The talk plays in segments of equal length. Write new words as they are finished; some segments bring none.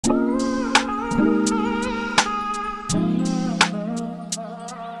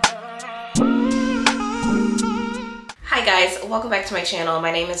guys, welcome back to my channel.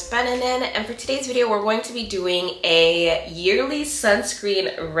 My name is Benanin, and for today's video we're going to be doing a yearly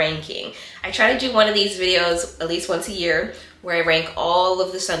sunscreen ranking. I try to do one of these videos at least once a year where I rank all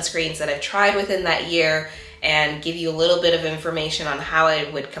of the sunscreens that I've tried within that year and give you a little bit of information on how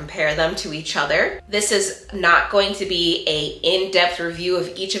I would compare them to each other. This is not going to be an in-depth review of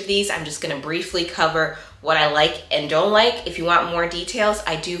each of these. I'm just going to briefly cover what I like and don't like. If you want more details,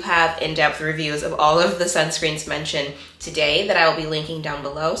 I do have in-depth reviews of all of the sunscreens mentioned today that I will be linking down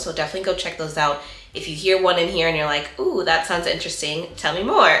below, so definitely go check those out. If you hear one in here and you're like, ooh, that sounds interesting, tell me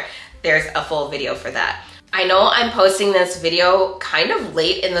more. There's a full video for that. I know I'm posting this video kind of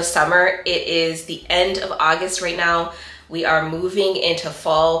late in the summer. It is the end of August right now. We are moving into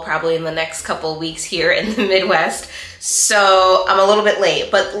fall probably in the next couple weeks here in the Midwest. So I'm a little bit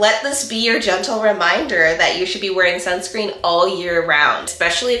late, but let this be your gentle reminder that you should be wearing sunscreen all year round,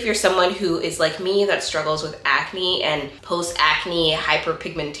 especially if you're someone who is like me that struggles with acne and post-acne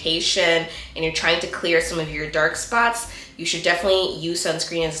hyperpigmentation and you're trying to clear some of your dark spots. You should definitely use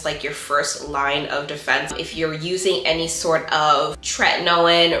sunscreen as like your first line of defense. If you're using any sort of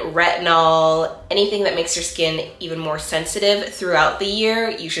tretinoin, retinol, anything that makes your skin even more sensitive throughout the year,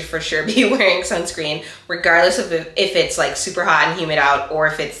 you should for sure be wearing sunscreen, regardless of if it's like super hot and humid out or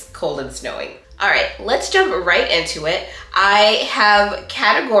if it's cold and snowing. All right, let's jump right into it. I have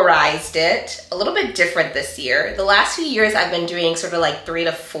categorized it a little bit different this year. The last few years I've been doing sort of like 3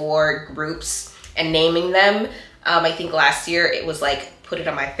 to 4 groups and naming them. I think last year it was like put it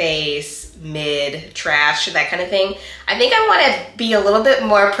on my face, mid, trash, that kind of thing. I think I want to be a little bit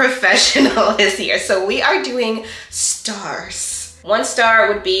more professional this year. So we are doing stars. 1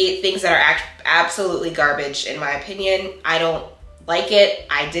 star would be things that are absolutely garbage in my opinion. I don't like it.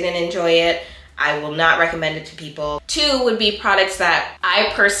 I didn't enjoy it. I will not recommend it to people. 2 would be products that I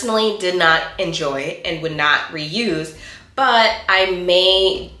personally did not enjoy and would not reuse, but I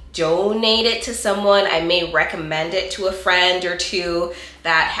may donate it to someone. I may recommend it to a friend or two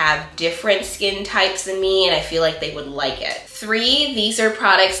that have different skin types than me and I feel like they would like it. 3, these are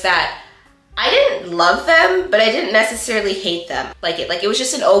products that I didn't love them, but I didn't necessarily hate them. Like it was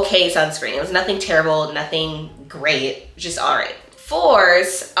just an okay sunscreen. It was nothing terrible, nothing great, just all right.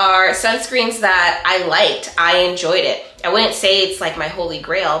 4s are sunscreens that I liked. I enjoyed it. I wouldn't say it's like my holy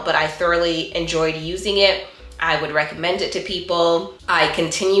grail, but I thoroughly enjoyed using it. I would recommend it to people. I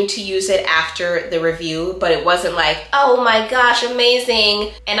continued to use it after the review, but it wasn't like, oh my gosh,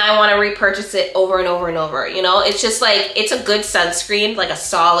 amazing, and I want to repurchase it over and over and over. You know, it's just like, it's a good sunscreen, like a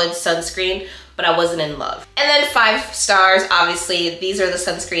solid sunscreen, but I wasn't in love. And then 5 stars, obviously, these are the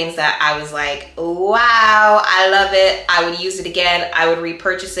sunscreens that I was like, wow, I love it. I would use it again. I would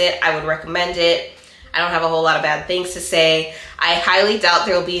repurchase it. I would recommend it. I don't have a whole lot of bad things to say. I highly doubt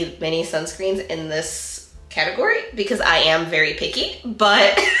there will be many sunscreens in this category because I am very picky,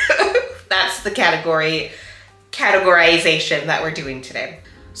 but that's the categorization that we're doing today.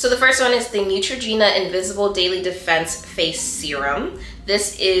 So the first one is the Neutrogena Invisible Daily Defense Face Serum.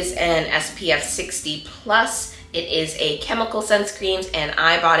 This is an SPF 60 plus. It is a chemical sunscreen and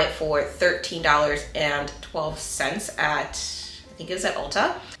I bought it for $13.12 at, I think it was at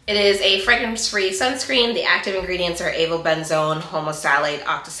Ulta. It is a fragrance-free sunscreen. The active ingredients are avobenzone, homosalate,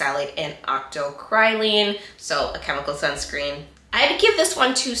 octosalate, and octocrylene, so a chemical sunscreen. I had to give this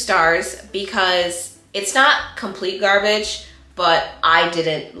one 2 stars because it's not complete garbage, but I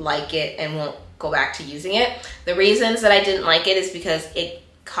didn't like it and won't go back to using it. The reasons that I didn't like it is because it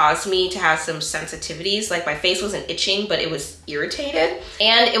caused me to have some sensitivities. Like my face wasn't itching, but it was irritated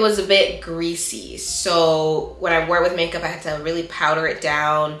and it was a bit greasy. So when I wore it with makeup, I had to really powder it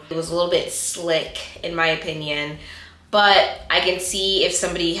down. It was a little bit slick in my opinion, but I can see if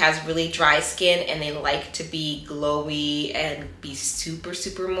somebody has really dry skin and they like to be glowy and be super,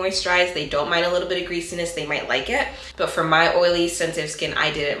 super moisturized, they don't mind a little bit of greasiness, they might like it. But for my oily, sensitive skin,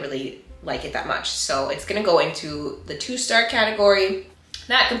 I didn't really like it that much. So it's gonna go into the 2-star category.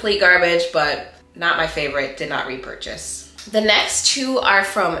 Not complete garbage, but not my favorite, did not repurchase. The next 2 are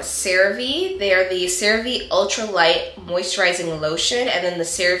from Cerave. They are the Cerave Ultra Light Moisturizing Lotion and then the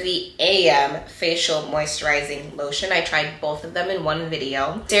Cerave AM Facial Moisturizing Lotion. I tried both of them in one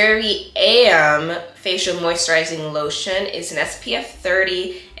video. Cerave AM Facial Moisturizing Lotion is an SPF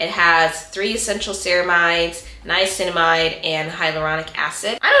 30. It has 3 essential ceramides, niacinamide, and hyaluronic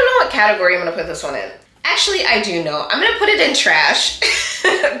acid. I don't know what category I'm gonna put this one in. Actually, I do know. I'm gonna put it in trash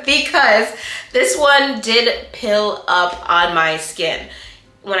because this one did pill up on my skin.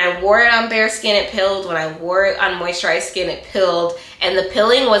 When I wore it on bare skin, it pilled. When I wore it on moisturized skin, it pilled. And the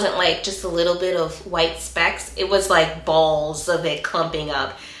pilling wasn't like just a little bit of white specks. It was like balls of it clumping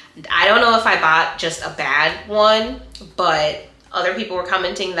up. I don't know if I bought just a bad one, but other people were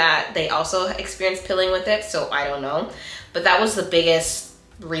commenting that they also experienced pilling with it, so I don't know. But that was the biggest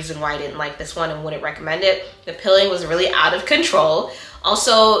reason why I didn't like this one and wouldn't recommend it. The pilling was really out of control.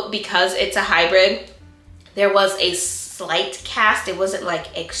 Also, because it's a hybrid, there was a slight cast. It wasn't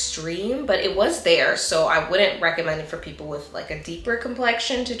like extreme, but it was there, so I wouldn't recommend it for people with like a deeper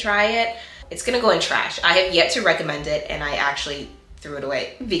complexion to try it. It's gonna go in trash. I have yet to recommend it, and I actually threw it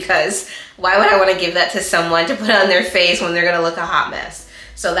away because why would I want to give that to someone to put on their face when they're gonna look a hot mess?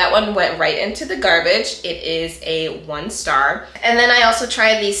 So that one went right into the garbage. It is a 1 star. And then I also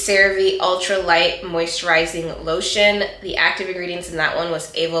tried the Cerave Ultra Light Moisturizing Lotion. The active ingredients in that one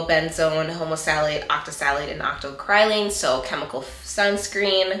was avobenzone, homosalate, octosalate, and octocrylene, so chemical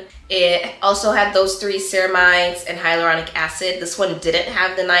sunscreen. It also had those 3 ceramides and hyaluronic acid. This one didn't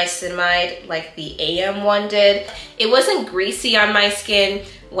have the niacinamide like the AM one did. It wasn't greasy on my skin.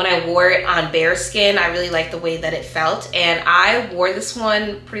 When I wore it on bare skin, I really liked the way that it felt, and I wore this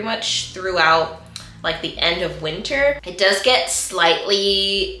one pretty much throughout like the end of winter. It does get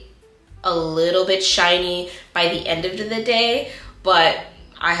slightly a little bit shiny by the end of the day, but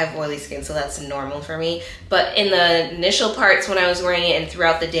I have oily skin, so that's normal for me. But in the initial parts when I was wearing it and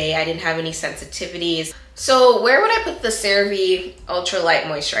throughout the day, I didn't have any sensitivities. So where would I put the Cerave Ultra Light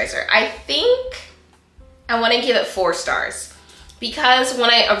Moisturizer? I think I want to give it 4 stars. Because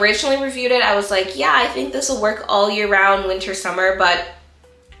when I originally reviewed it, I was like, yeah, I think this will work all year round, winter, summer. But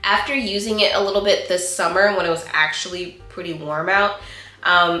after using it a little bit this summer when it was actually pretty warm out,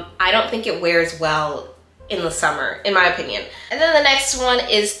 I don't think it wears well in the summer, in my opinion. And then the next one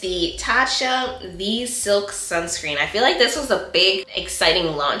is the Tatcha Silk Sunscreen. I feel like this was a big, exciting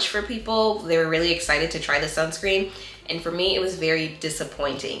launch for people. They were really excited to try the sunscreen. And for me, it was very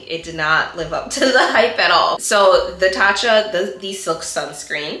disappointing. It did not live up to the hype at all. So the Tatcha, the Silk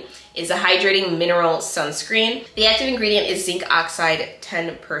Sunscreen, is a hydrating mineral sunscreen. The active ingredient is zinc oxide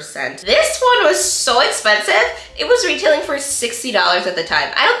 10%. This one was so expensive. It was retailing for $60 at the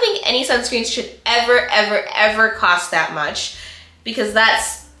time. I don't think any sunscreens should ever cost that much, because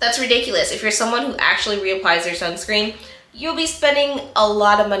that's ridiculous. If you're someone who actually reapplies their sunscreen, you'll be spending a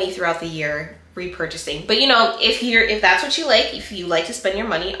lot of money throughout the year repurchasing. But you know, if that's what you like, if you like to spend your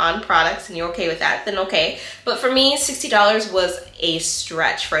money on products and you're okay with that, then okay. But for me, $60 was a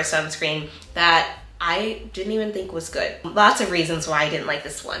stretch for a sunscreen that I didn't even think was good. Lots of reasons why I didn't like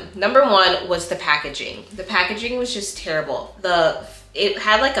this one. Number 1 was the packaging. The packaging was just terrible. It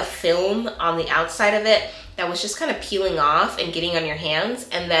had like a film on the outside of it that was just kind of peeling off and getting on your hands,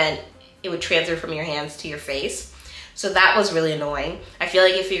 and then it would transfer from your hands to your face. So that was really annoying. I feel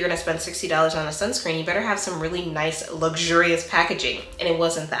like if you're gonna spend $60 on a sunscreen, you better have some really nice, luxurious packaging, and it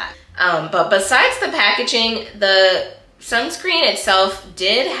wasn't that. But besides the packaging, the sunscreen itself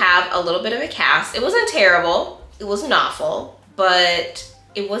did have a little bit of a cast. It wasn't terrible, it wasn't awful, but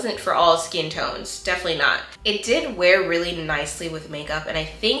it wasn't for all skin tones, definitely not. It did wear really nicely with makeup, and I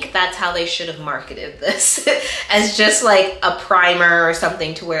think that's how they should have marketed this, as just like a primer or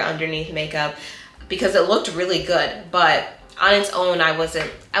something to wear underneath makeup, because it looked really good. But on its own, I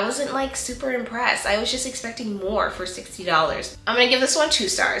wasn't like super impressed. I was just expecting more for $60. I'm gonna give this one 2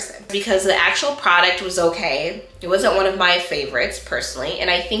 stars because the actual product was okay. It wasn't one of my favorites personally, and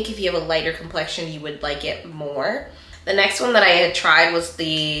I think if you have a lighter complexion, you would like it more. The next one that I had tried was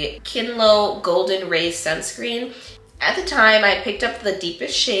the Kinlo Golden Ray Sunscreen. At the time, I picked up the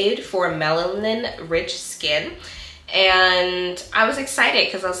deepest shade for melanin-rich skin, and I was excited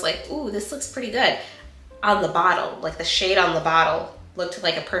because I was like, ooh, this looks pretty good on the bottle. Like the shade on the bottle looked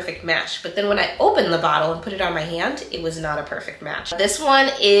like a perfect match. But then when I opened the bottle and put it on my hand, it was not a perfect match. This one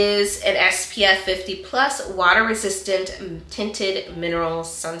is an SPF 50+ water-resistant tinted mineral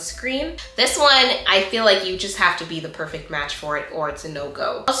sunscreen. This one, I feel like you just have to be the perfect match for it or it's a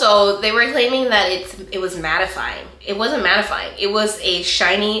no-go. Also, they were claiming that it was mattifying. It wasn't mattifying. It was a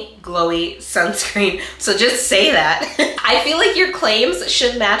shiny, glowy sunscreen. So just say that. I feel like your claims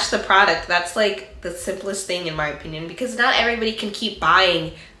should match the product. That's like the simplest thing in my opinion, because not everybody can keep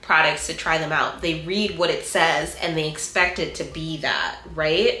buying products to try them out. They read what it says and they expect it to be that,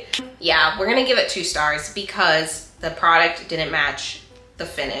 right? Yeah, we're gonna give it 2 stars because the product didn't match the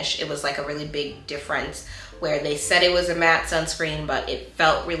finish. It was like a really big difference where they said it was a matte sunscreen, but it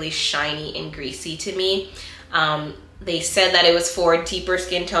felt really shiny and greasy to me. They said that it was for deeper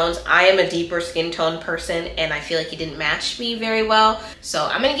skin tones. I am a deeper skin tone person and I feel like it didn't match me very well. So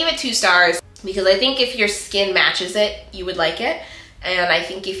I'm gonna give it 2 stars because I think if your skin matches it, you would like it. And I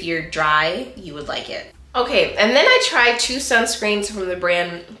think if you're dry, you would like it. Okay, and then I tried two sunscreens from the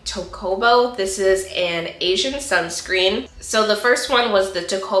brand Tocobo. This is an Asian sunscreen. So the first one was the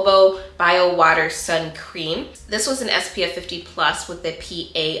Tocobo Bio Water Sun Cream. This was an SPF 50 plus with a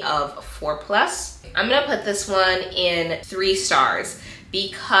PA of 4 plus. I'm gonna put this one in 3 stars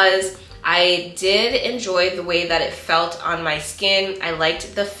because I did enjoy the way that it felt on my skin. I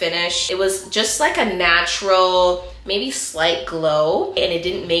liked the finish. It was just like a natural, maybe slight glow, and it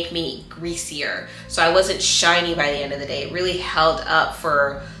didn't make me greasier. So I wasn't shiny by the end of the day. It really held up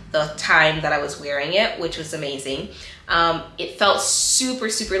for the time that I was wearing it, which was amazing. It felt super,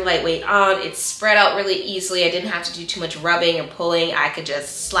 super lightweight on. It spread out really easily. I didn't have to do too much rubbing or pulling. I could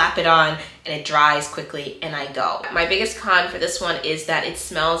just slap it on and it dries quickly and I go. My biggest con for this one is that it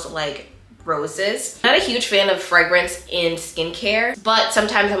smells like roses. I'm not a huge fan of fragrance in skincare, but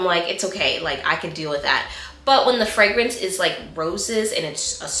sometimes I'm like, it's okay, like I can deal with that. But when the fragrance is like roses and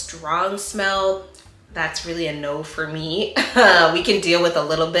it's a strong smell, that's really a no for me. We can deal with a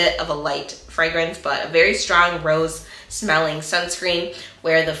little bit of a light fragrance, but a very strong rose smelling sunscreen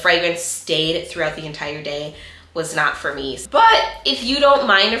where the fragrance stayed throughout the entire day was not for me. But if you don't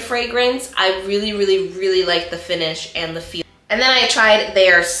mind a fragrance, I really, really, really like the finish and the feel. And then I tried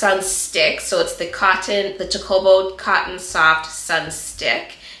their Sun Stick. So it's the Tocobo Cotton Soft Sun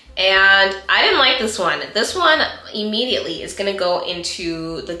Stick. And I didn't like this one. This one immediately is gonna go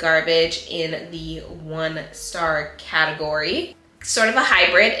into the garbage in the 1-star category. Sort of a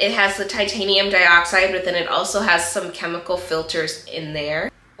hybrid. It has the titanium dioxide, but then it also has some chemical filters in there.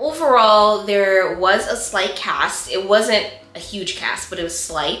 Overall, there was a slight cast. It wasn't a huge cast, but it was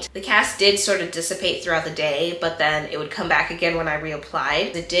slight. The cast did sort of dissipate throughout the day, but then it would come back again when I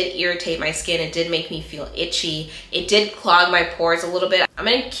reapplied. It did irritate my skin. It did make me feel itchy. It did clog my pores a little bit. I'm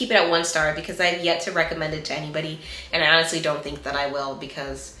gonna keep it at 1 star because I've yet to recommend it to anybody, and I honestly don't think that I will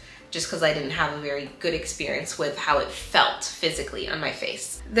because I didn't have a very good experience with how it felt physically on my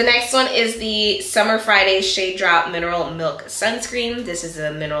face. The next one is the Summer Friday Shade Drop Mineral Milk Sunscreen. This is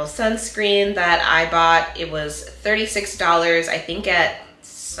a mineral sunscreen that I bought. It was $36, I think at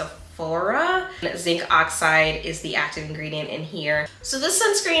Sephora. Zinc oxide is the active ingredient in here. So this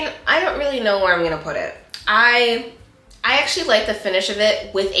sunscreen, I don't really know where I'm gonna put it. I actually like the finish of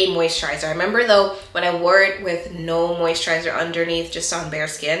it with a moisturizer. I remember though, when I wore it with no moisturizer underneath, just on bare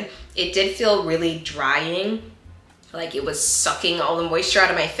skin, it did feel really drying. Like it was sucking all the moisture out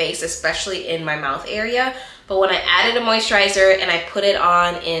of my face, especially in my mouth area. But when I added a moisturizer and I put it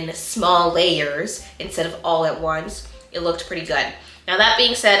on in small layers instead of all at once, it looked pretty good. Now that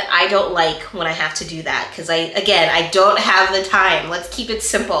being said, I don't like when I have to do that because I don't have the time. Let's keep it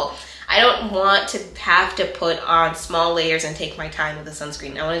simple. I don't want to have to put on small layers and take my time with the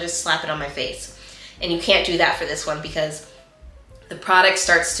sunscreen. I want to just slap it on my face. And you can't do that for this one because the product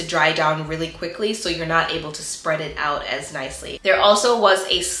starts to dry down really quickly, so you're not able to spread it out as nicely. There also was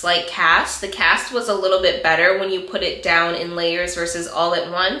a slight cast. The cast was a little bit better when you put it down in layers versus all at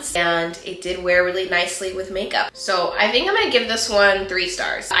once, and it did wear really nicely with makeup. So I think I'm gonna give this one 3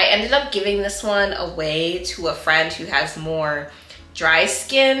 stars. I ended up giving this one away to a friend who has more dry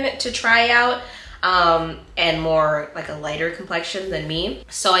skin to try out and more like a lighter complexion than me.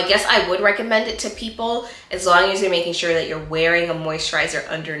 So I guess I would recommend it to people as long as you're making sure that you're wearing a moisturizer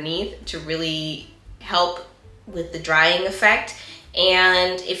underneath to really help with the drying effect.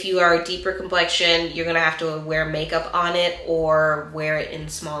 And if you are a deeper complexion, you're gonna have to wear makeup on it or wear it in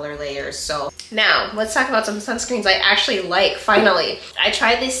smaller layers. So now let's talk about some sunscreens I actually like, finally. I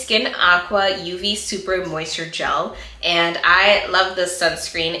tried the Skin Aqua UV Super Moisture Gel and I love this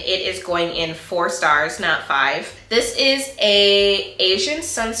sunscreen. It is going in 4 stars, not 5. This is a Asian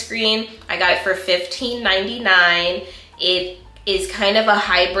sunscreen. I got it for $15.99. It is kind of a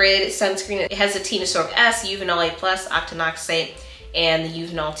hybrid sunscreen. It has the Tinted S, Eucerin A+, octinoxate, and the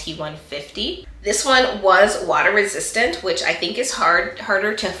Eucerin T150. This one was water resistant, which I think is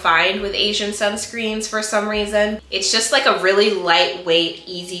harder to find with Asian sunscreens for some reason. It's just like a really lightweight,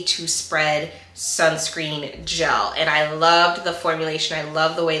 easy to spread sunscreen gel, and I loved the formulation. I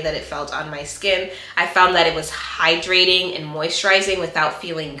love the way that it felt on my skin. I found that it was hydrating and moisturizing without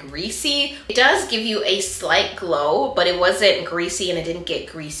feeling greasy. It does give you a slight glow, but it wasn't greasy and it didn't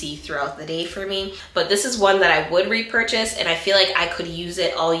get greasy throughout the day for me. But this is one that I would repurchase, and I feel like I could use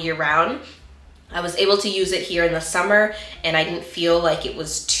it all year round. I was able to use it here in the summer and I didn't feel like it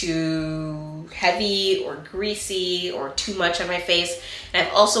was too heavy or greasy or too much on my face. And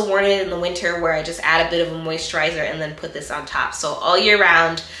I've also worn it in the winter where I just add a bit of a moisturizer and then put this on top. So all year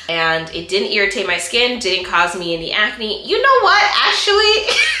round, and it didn't irritate my skin, didn't cause me any acne. You know what,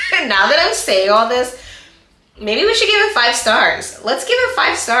 actually, now that I'm saying all this, maybe we should give it 5 stars. Let's give it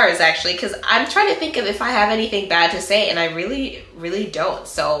 5 stars actually, because I'm trying to think of if I have anything bad to say, and I really don't.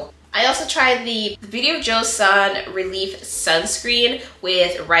 So I also tried the Beauty of Joseon Relief Sunscreen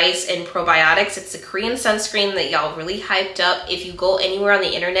with rice and probiotics. It's a Korean sunscreen that y'all really hyped up. If you go anywhere on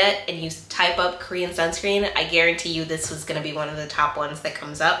the internet and you type up Korean sunscreen, I guarantee you this was gonna be one of the top ones that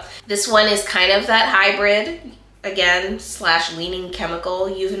comes up. This one is kind of that hybrid, again, / leaning chemical,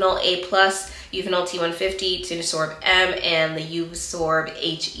 Uvinol A+, Uvinol T150, Tinted M, and the Eusorb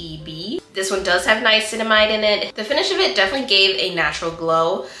HEB. This one does have niacinamide in it. The finish of it definitely gave a natural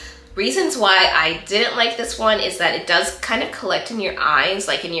glow. Reasons why I didn't like this one is that it does kind of collect in your eyes,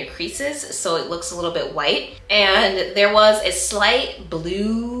 like in your creases, so it looks a little bit white. And there was a slight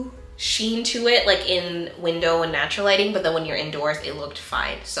blue sheen to it, like in window and natural lighting, but then when you're indoors, it looked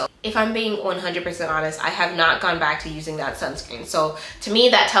fine. So if I'm being 100% honest, I have not gone back to using that sunscreen. So to me,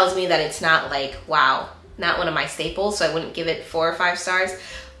 that tells me that it's not like, wow, not one of my staples, so I wouldn't give it 4 or 5 stars.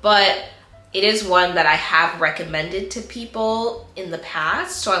 But it is one that I have recommended to people in the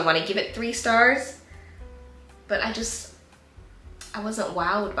past, so I want to give it 3 stars. But I wasn't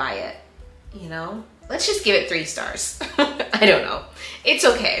wowed by it, you know? Let's just give it 3 stars. I don't know. It's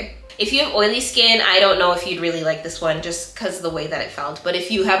okay. If you have oily skin, I don't know if you'd really like this one just because of the way that it felt. But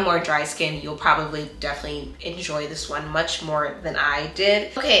if you have more dry skin, you'll probably definitely enjoy this one much more than I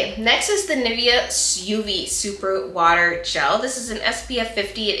did. Okay, next is the Nivea UV Super Water Gel. This is an SPF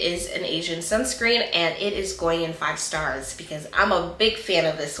 50. It is an Asian sunscreen, and it is going in 5 stars because I'm a big fan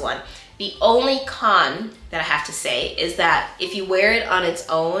of this one. The only con that I have to say is that if you wear it on its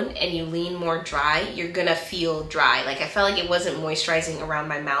own and you lean more dry, you're gonna feel dry. Like I felt like it wasn't moisturizing around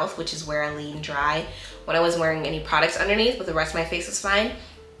my mouth, which is where I lean dry when I wasn't wearing any products underneath, but the rest of my face was fine.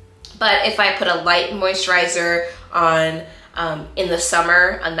 But if I put a light moisturizer on in the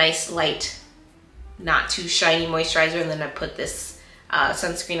summer, a nice light, not too shiny moisturizer, and then I put this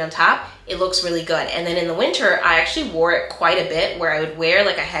sunscreen on top, it looks really good. And then in the winter, I actually wore it quite a bit, where I would wear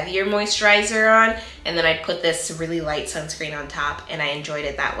like a heavier moisturizer on, and then I'd put this really light sunscreen on top, and I enjoyed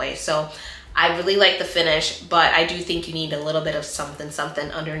it that way. So I really like the finish, but I do think you need a little bit of something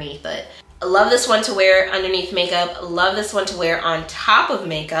underneath it. I love this one to wear underneath makeup. I love this one to wear on top of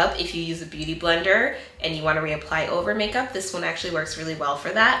makeup if you use a beauty blender and you want to reapply over makeup. This one actually works really well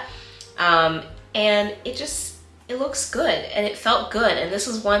for that. And it looks good and it felt good, and this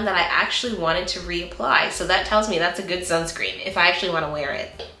was one that I actually wanted to reapply, so that tells me that's a good sunscreen if I actually want to wear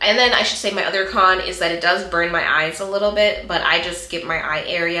it. And then I should say my other con is that it does burn my eyes a little bit, but I just skip my eye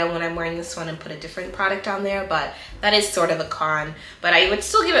area when I'm wearing this one and put a different product on there, but that is sort of a con. But I would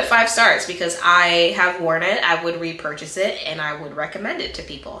still give it 5 stars because I have worn it, I would repurchase it, and I would recommend it to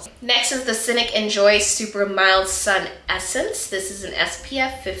people. Next is the Scinic Enjoy Super Mild Sun Essence. This is an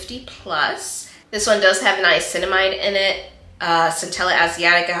SPF 50+. This one does have niacinamide in it, Centella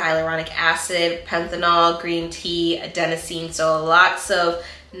asiatica, hyaluronic acid, panthenol, green tea, adenosine, so lots of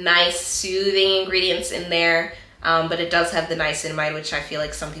nice soothing ingredients in there. But it does have the niacinamide, which I feel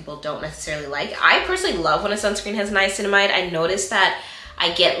like some people don't necessarily like. I personally love when a sunscreen has niacinamide. I noticed that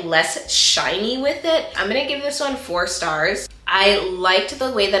I get less shiny with it. I'm gonna give this one 4 stars. I liked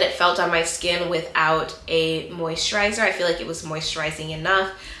the way that it felt on my skin without a moisturizer. I feel like it was moisturizing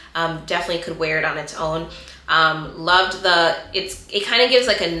enough. Definitely could wear it on its own. Loved it kind of gives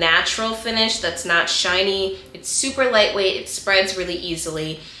like a natural finish that's not shiny. It's super lightweight, it spreads really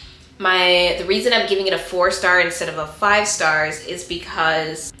easily. The reason I'm giving it a 4 star instead of a 5 stars is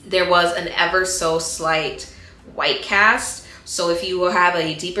because there was an ever so slight white cast. So if you have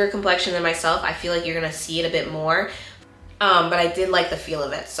a deeper complexion than myself, I feel like you're gonna see it a bit more. But I did like the feel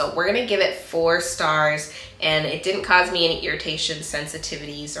of it. So we're gonna give it 4 stars, and it didn't cause me any irritation,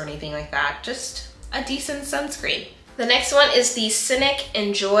 sensitivities, or anything like that. Just a decent sunscreen. The next one is the Scinic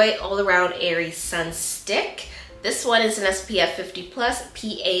Enjoy All Around Airy Sun Stick. This one is an SPF 50+,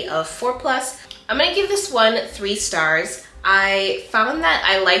 PA of 4+. I'm gonna give this one 3 stars. I found that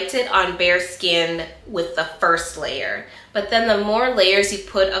I liked it on bare skin with the first layer, but then the more layers you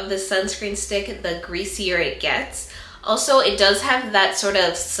put of the sunscreen stick, the greasier it gets. Also, it does have that sort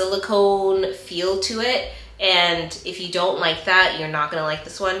of silicone feel to it, and if you don't like that, you're not gonna like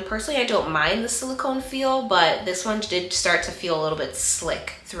this one. Personally, I don't mind the silicone feel, but this one did start to feel a little bit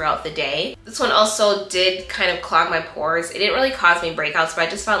slick throughout the day. This one also did kind of clog my pores. It didn't really cause me breakouts, but I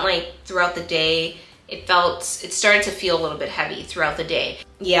just felt like throughout the day, it started to feel a little bit heavy throughout the day.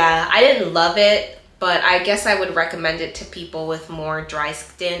 Yeah, I didn't love it, but I guess I would recommend it to people with more dry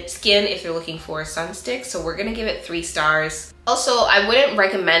skin if they're looking for a sun stick. So we're gonna give it 3 stars. Also, I wouldn't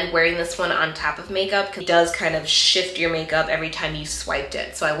recommend wearing this one on top of makeup because it does kind of shift your makeup every time you swiped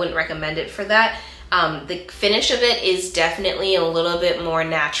it. So I wouldn't recommend it for that. The finish of it is definitely a little bit more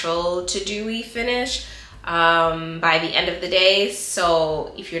natural to dewy finish by the end of the day.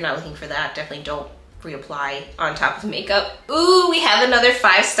 So if you're not looking for that, definitely don't reapply on top of makeup. Ooh, we have another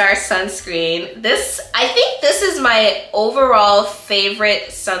 5-star sunscreen. I think this is my overall favorite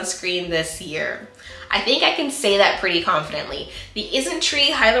sunscreen this year. I think I can say that pretty confidently. The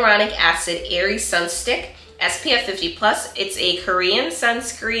Isntree Hyaluronic Acid Airy Sun Stick SPF 50+. It's a Korean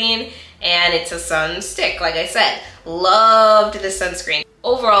sunscreen and it's a sun stick, like I said. Loved the sunscreen.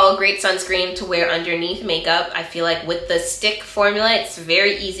 Overall, great sunscreen to wear underneath makeup. I feel like with the stick formula, it's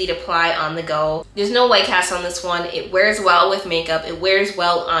very easy to apply on the go. There's no white cast on this one. It wears well with makeup. It wears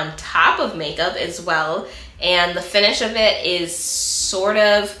well on top of makeup as well. And the finish of it is sort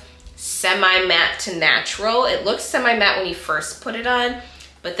of semi-matte to natural. It looks semi-matte when you first put it on,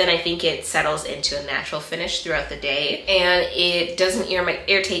 but then I think it settles into a natural finish throughout the day, and it doesn't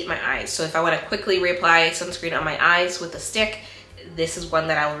irritate my eyes. So if I want to quickly reapply sunscreen on my eyes with a stick, this is one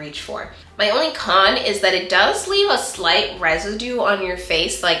that I'll reach for. My only con is that it does leave a slight residue on your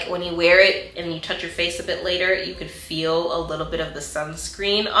face. Like when you wear it and you touch your face a bit later, you could feel a little bit of the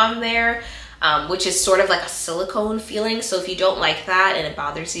sunscreen on there, which is sort of like a silicone feeling. So if you don't like that and it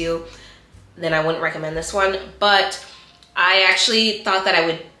bothers you, then I wouldn't recommend this one. But I actually thought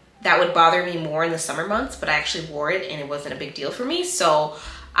that that would bother me more in the summer months, but I actually wore it and it wasn't a big deal for me. So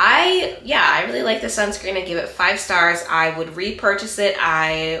I really like the sunscreen. I give it 5 stars. I would repurchase it.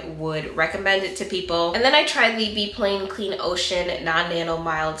 I would recommend it to people. And then I tried the Be Plain Clean Ocean Non-Nano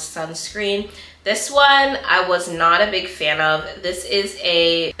Mild Sunscreen. This one I was not a big fan of. This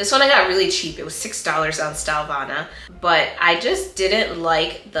one I got really cheap. It was $6 on Stalvana, but I just didn't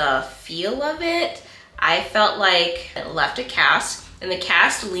like the feel of it. I felt like it left a cast, and the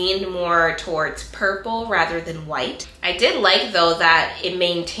cast leaned more towards purple rather than white. I did like though that it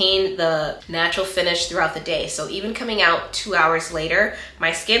maintained the natural finish throughout the day. So even coming out 2 hours later,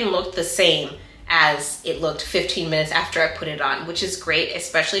 my skin looked the same as it looked 15 minutes after I put it on, which is great,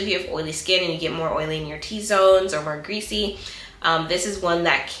 especially if you have oily skin and you get more oily in your T-zones or more greasy. This is one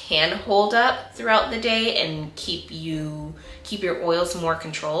that can hold up throughout the day and keep your oils more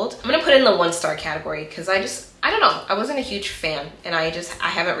controlled. I'm gonna put it in the 1-star category because I don't know, I wasn't a huge fan, and I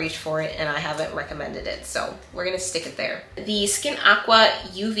haven't reached for it and I haven't recommended it, so we're gonna stick it there. The Skin Aqua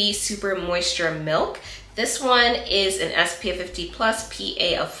UV Super Moisture Milk. This one is an SPF 50+,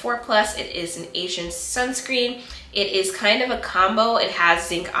 PA of 4+. It is an Asian sunscreen. It is kind of a combo. It has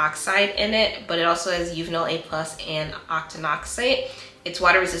zinc oxide in it, but it also has Uvinol A+ and octinoxate. It's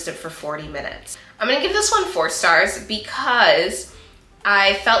water resistant for 40 minutes. I'm gonna give this one 4 stars because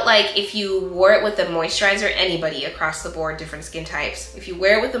I felt like if you wore it with a moisturizer, anybody across the board, different skin types, if you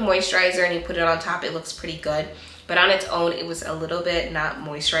wear it with a moisturizer and you put it on top, it looks pretty good. But on its own, it was a little bit not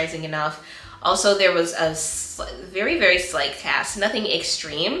moisturizing enough. Also, there was a very, very slight cast, nothing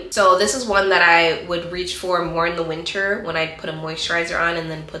extreme. So this is one that I would reach for more in the winter when I put a moisturizer on and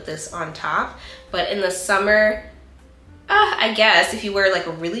then put this on top. But in the summer, I guess if you wear like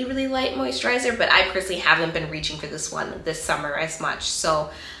a really, really light moisturizer, but I personally haven't been reaching for this one this summer as much.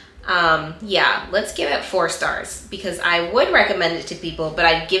 So yeah, let's give it 4 stars because I would recommend it to people, but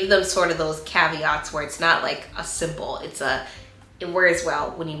I'd give them sort of those caveats where it's not like a simple, it wears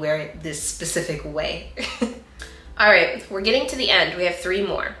well when you wear it this specific way. All right, we're getting to the end. We have 3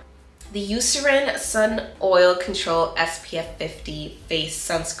 more. The Eucerin Sun Oil Control SPF 50 Face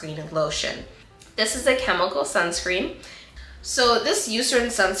Sunscreen and Lotion. This is a chemical sunscreen. So this Eucerin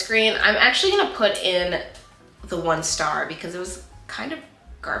sunscreen, I'm actually gonna put in the 1 star because it was kind of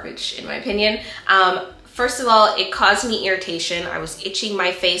garbage in my opinion. First of all, it caused me irritation. I was itching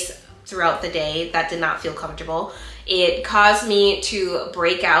my face throughout the day. That did not feel comfortable. It caused me to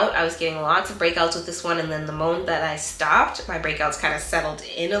break out. I was getting lots of breakouts with this one, and then the moment that I stopped, my breakouts kind of settled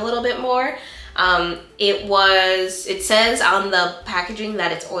in a little bit more. It says on the packaging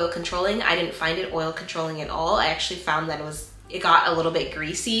that it's oil controlling. I didn't find it oil controlling at all. I actually found that it got a little bit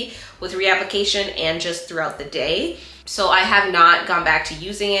greasy with reapplication and just throughout the day. So I have not gone back to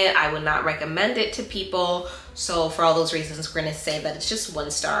using it. I would not recommend it to people. So for all those reasons, we're gonna say that it's just 1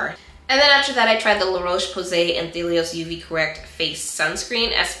 star. And then after that, I tried the Roche Posay and Thelios UV Correct Face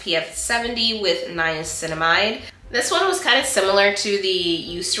Sunscreen SPF 70 with niacinamide. This one was kind of similar to the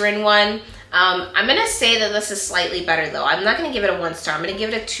Eucerin one. I'm gonna say that this is slightly better though. I'm not gonna give it a 1 star. I'm gonna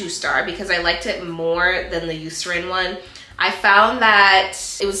give it a 2 star because I liked it more than the Eucerin one. I found that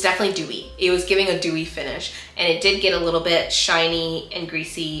it was definitely dewy. It was giving a dewy finish, and it did get a little bit shiny and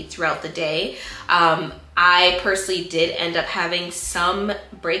greasy throughout the day. I personally did end up having some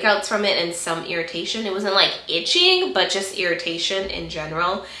breakouts from it and some irritation. It wasn't like itching, but just irritation in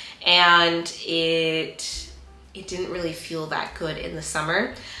general. and it didn't really feel that good in the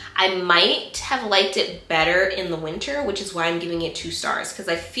summer. I might have liked it better in the winter, which is why I'm giving it 2 stars, because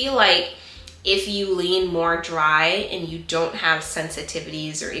I feel like if you lean more dry and you don't have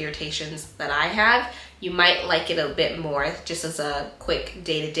sensitivities or irritations that I have, you might like it a bit more just as a quick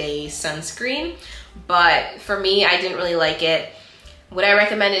day-to-day sunscreen. But for me, I didn't really like it. Would I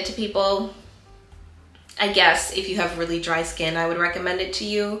recommend it to people? I guess if you have really dry skin, I would recommend it to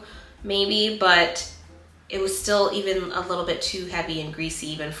you, maybe, but it was still even a little bit too heavy and greasy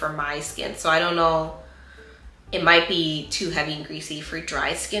even for my skin. So I don't know, it might be too heavy and greasy for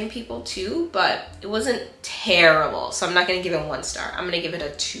dry skin people too, but it wasn't terrible. So I'm not gonna give it 1 star. I'm gonna give it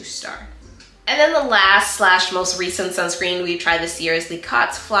a 2 star. And then the last / most recent sunscreen we've tried this year is the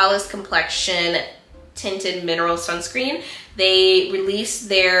Cotz Flawless Complexion Tinted Mineral Sunscreen. They released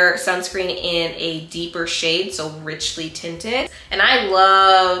their sunscreen in a deeper shade, so richly tinted. And I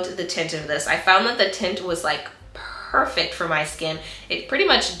loved the tint of this. I found that the tint was like perfect for my skin. It pretty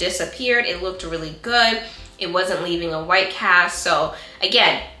much disappeared. It looked really good. It wasn't leaving a white cast. So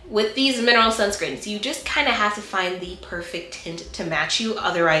again, with these mineral sunscreens, you just kind of have to find the perfect tint to match you.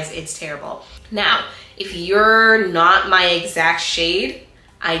 Otherwise, it's terrible. Now, if you're not my exact shade,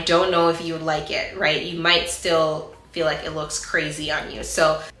 I don't know if you would like it, right? You might still feel like it looks crazy on you.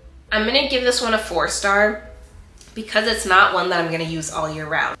 So I'm gonna give this one a 4 star because it's not one that I'm gonna use all year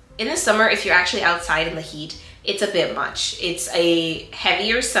round. In the summer, if you're actually outside in the heat, it's a bit much. It's a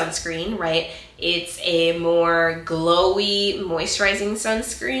heavier sunscreen, right? It's a more glowy, moisturizing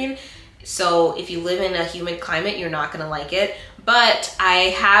sunscreen. So if you live in a humid climate, you're not gonna like it. But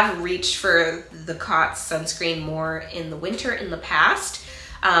I have reached for the Cotz sunscreen more in the winter in the past.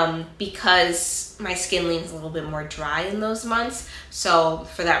 Because my skin leans a little bit more dry in those months. So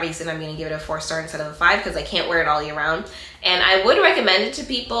for that reason, I'm gonna give it a 4 star instead of a 5 because I can't wear it all year round. And I would recommend it to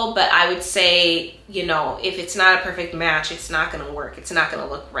people, but I would say, you know, if it's not a perfect match, it's not gonna work. It's not gonna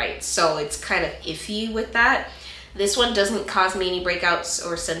look right. So it's kind of iffy with that. This one doesn't cause me any breakouts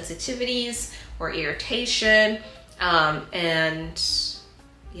or sensitivities or irritation. And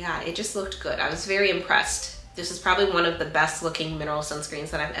yeah, it just looked good. I was very impressed. This is probably one of the best looking mineral sunscreens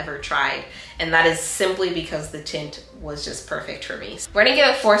that I've ever tried. And that is simply because the tint was just perfect for me. We're gonna give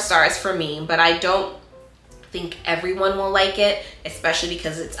it 4 stars for me, but I don't think everyone will like it, especially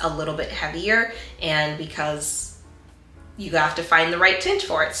because it's a little bit heavier and because you have to find the right tint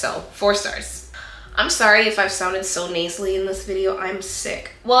for it. So 4 stars. I'm sorry if I've sounded so nasally in this video. I'm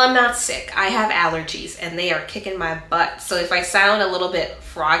sick. Well, I'm not sick. I have allergies and they are kicking my butt. So if I sound a little bit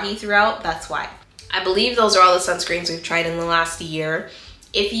froggy throughout, that's why. I believe those are all the sunscreens we've tried in the last year.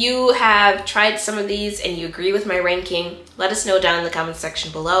 If you have tried some of these and you agree with my ranking, let us know down in the comment section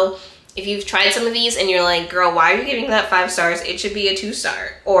below. If you've tried some of these and you're like, girl, why are you giving that 5 stars? It should be a 2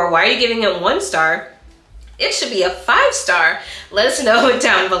 star. Or why are you giving it 1 star? It should be a 5 star. Let us know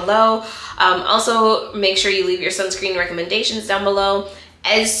down below. Also, make sure you leave your sunscreen recommendations down below.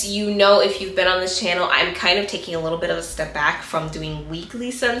 As you know, if you've been on this channel, I'm kind of taking a little bit of a step back from doing weekly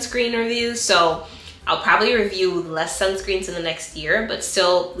sunscreen reviews. So I'll probably review less sunscreens in the next year, but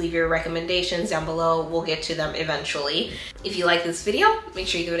still leave your recommendations down below. We'll get to them eventually. If you like this video, make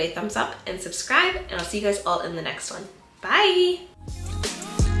sure you give it a thumbs up and subscribe, and I'll see you guys all in the next one. Bye!